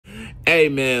Hey,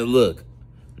 man, look.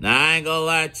 Now, I ain't gonna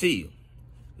lie to you.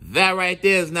 That right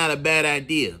there is not a bad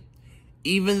idea.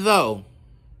 Even though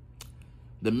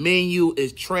the menu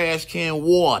is trash can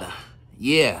water.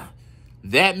 Yeah,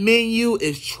 that menu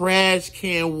is trash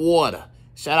can water.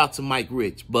 Shout out to Mike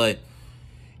Rich. But,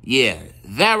 yeah,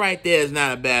 that right there is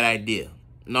not a bad idea.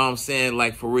 You know what I'm saying?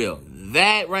 Like, for real.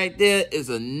 That right there is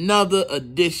another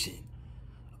addition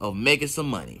of making some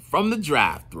money from the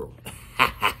drive-thru.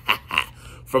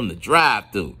 From the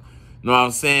drive-thru. You know what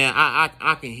I'm saying?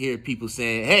 I can hear people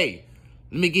saying, hey,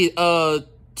 let me get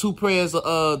 2 pairs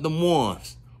of them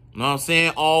ones. You know what I'm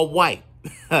saying? All white.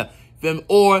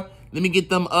 Or let me get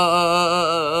them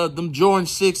Jordan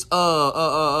 6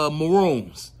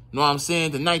 maroons. You know what I'm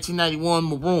saying? The 1991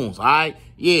 maroons. All right?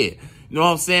 Yeah. You know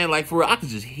what I'm saying? Like, for real, I can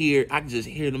just hear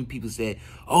them people say,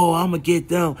 oh, I'm going to get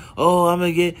them. Oh, I'm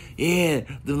going to get, yeah,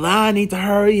 the line need to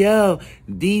hurry up.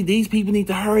 These people need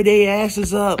to hurry their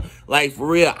asses up. Like, for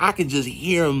real, I can just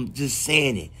hear them just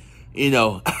saying it, you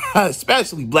know,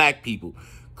 especially black people.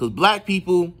 Because black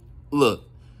people, look,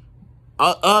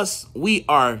 we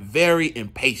are very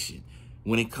impatient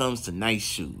when it comes to nice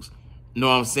shoes. You know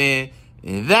what I'm saying?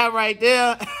 And that right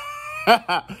there,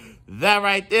 that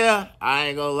right there, I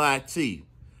ain't gonna lie to you.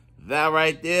 That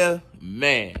right there,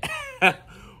 man.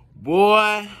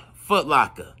 Boy, Foot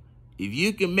Locker. If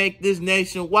you can make this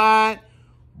nationwide,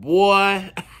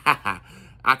 boy,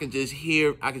 I can just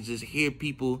hear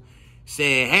people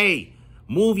saying, hey,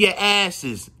 move your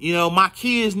asses. You know, my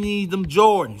kids need them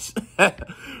Jordans.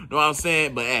 Know what I'm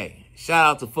saying? But hey, shout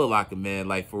out to Foot Locker, man.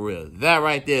 Like, for real. That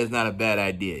right there is not a bad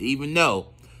idea. Even though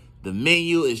the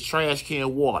menu is trash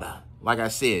can water. Like I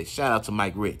said, shout out to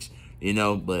Mike Rich. You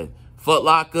know, but Foot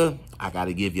Locker, I got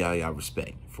to give y'all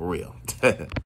respect. For real.